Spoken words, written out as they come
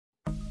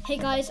Hey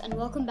guys, and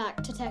welcome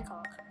back to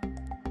TechArc.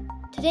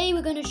 Today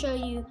we're going to show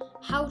you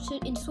how to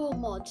install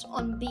mods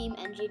on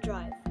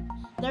BeamNG.drive.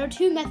 There are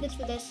two methods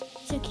for this,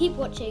 so keep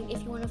watching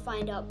if you want to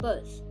find out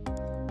both.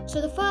 So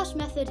the first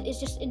method is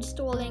just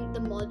installing the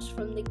mods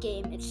from the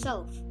game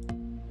itself.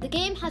 The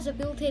game has a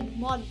built-in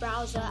mod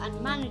browser and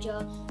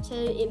manager, so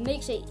it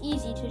makes it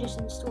easy to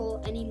just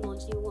install any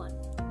mods you want.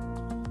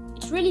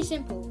 It's really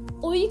simple.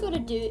 All you gotta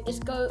do is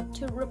go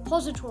to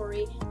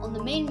repository on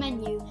the main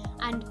menu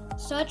and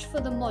search for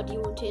the mod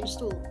you want to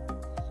install.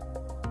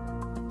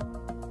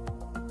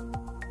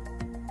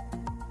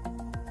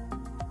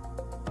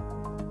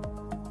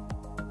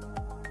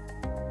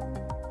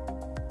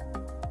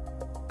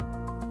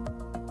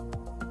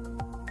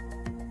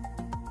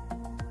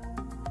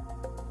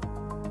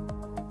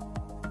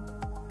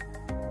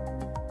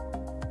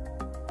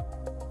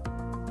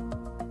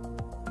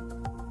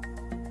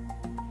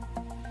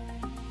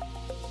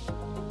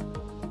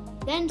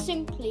 Then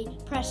simply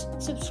press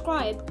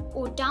subscribe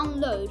or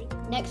download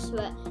next to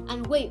it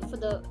and wait for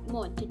the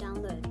mod to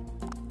download.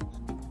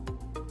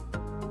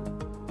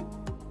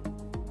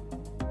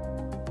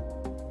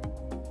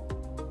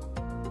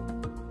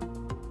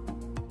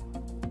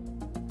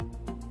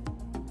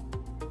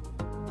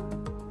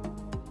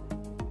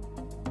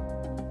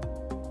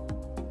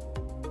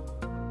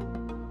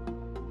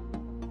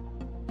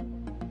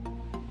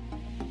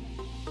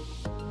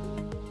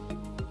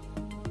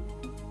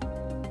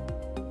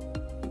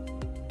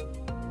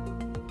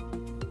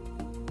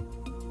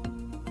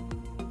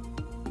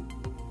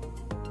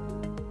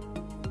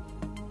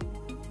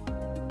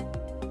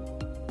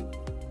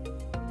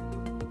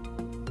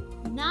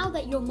 Now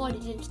that your mod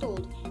is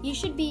installed, you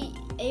should be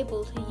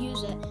able to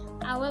use it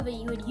however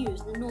you would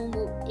use the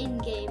normal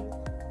in-game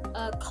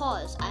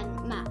cars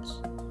and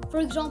maps. For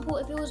example,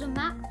 if it was a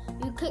map,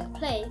 you would click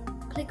play,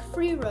 click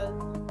free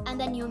roam, and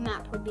then your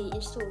map would be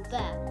installed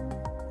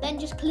there. Then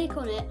just click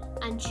on it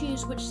and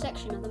choose which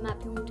section of the map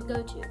you want to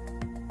go to.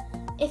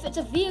 If it's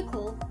a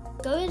vehicle,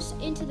 go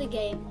into the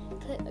game,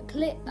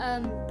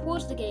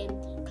 pause the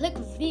game, click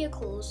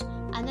vehicles,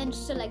 and then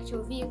select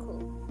your vehicle.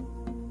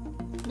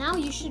 Now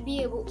you should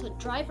be able to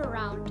drive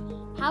around,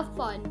 have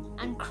fun,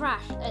 and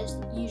crash as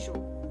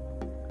usual.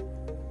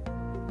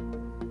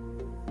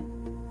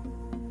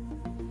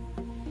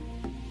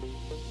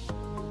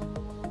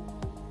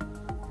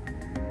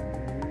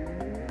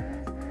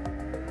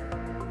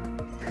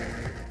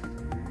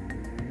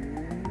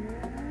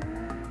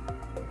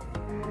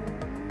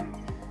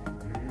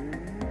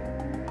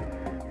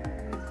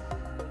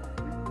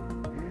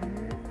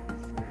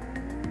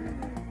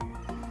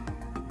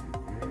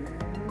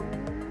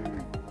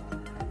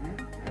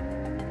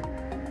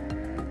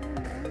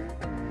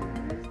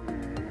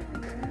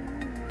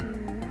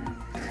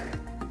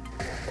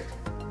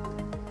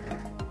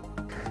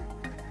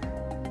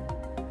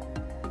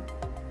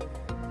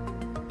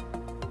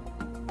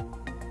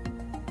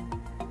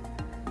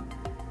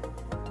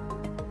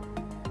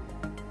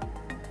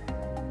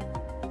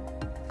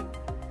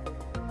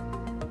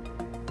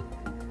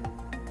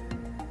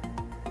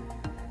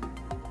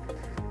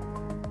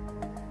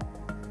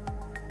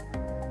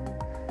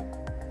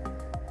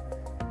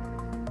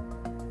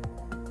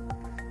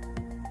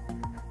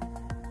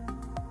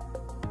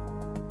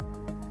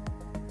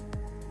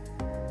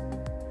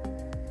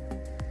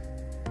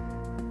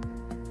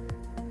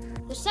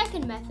 The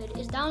second method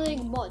is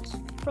downloading mods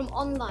from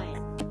online.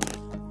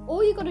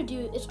 All you gotta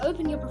do is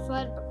open your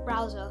preferred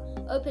browser,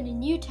 open a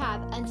new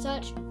tab and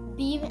search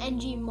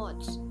BeamNG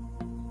mods.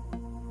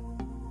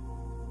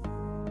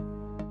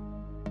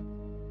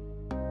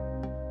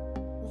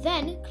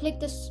 Then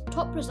click the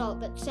top result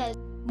that says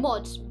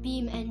mods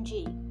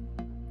BeamNG.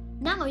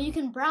 Now you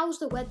can browse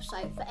the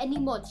website for any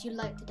mods you'd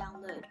like to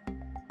download.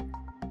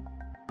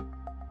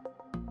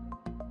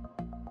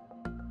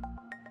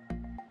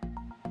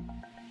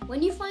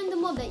 When you find the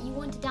mod that you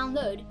want to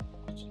download,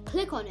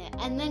 click on it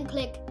and then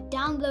click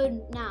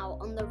download now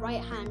on the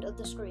right hand of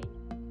the screen.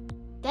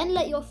 Then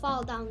let your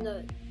file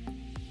download.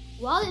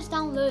 While it's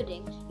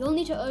downloading, you'll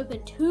need to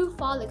open two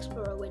File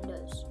Explorer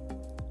windows.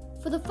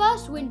 For the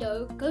first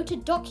window, go to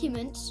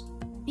Documents,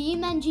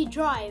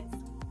 BeamNG.drive,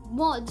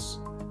 Mods,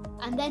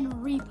 and then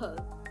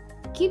Repo.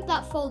 Keep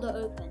that folder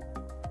open.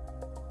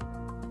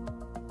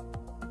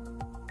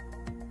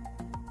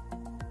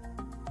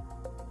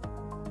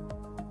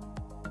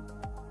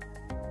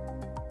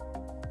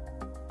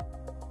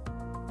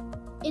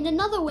 In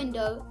another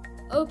window,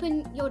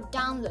 open your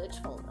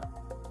Downloads folder.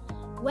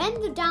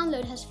 When the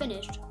download has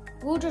finished,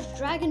 we'll just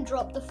drag and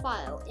drop the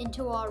file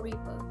into our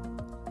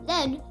repo.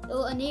 Then it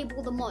will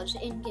enable the mods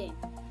in-game.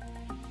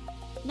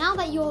 Now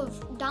that your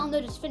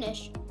download is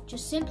finished,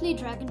 just simply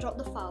drag and drop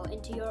the file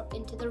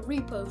into the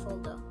repo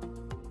folder.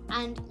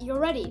 And you're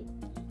ready.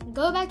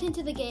 Go back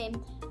into the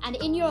game, and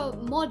in your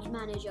mod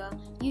manager,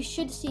 you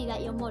should see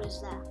that your mod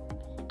is there.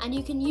 And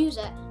you can use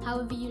it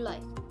however you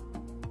like.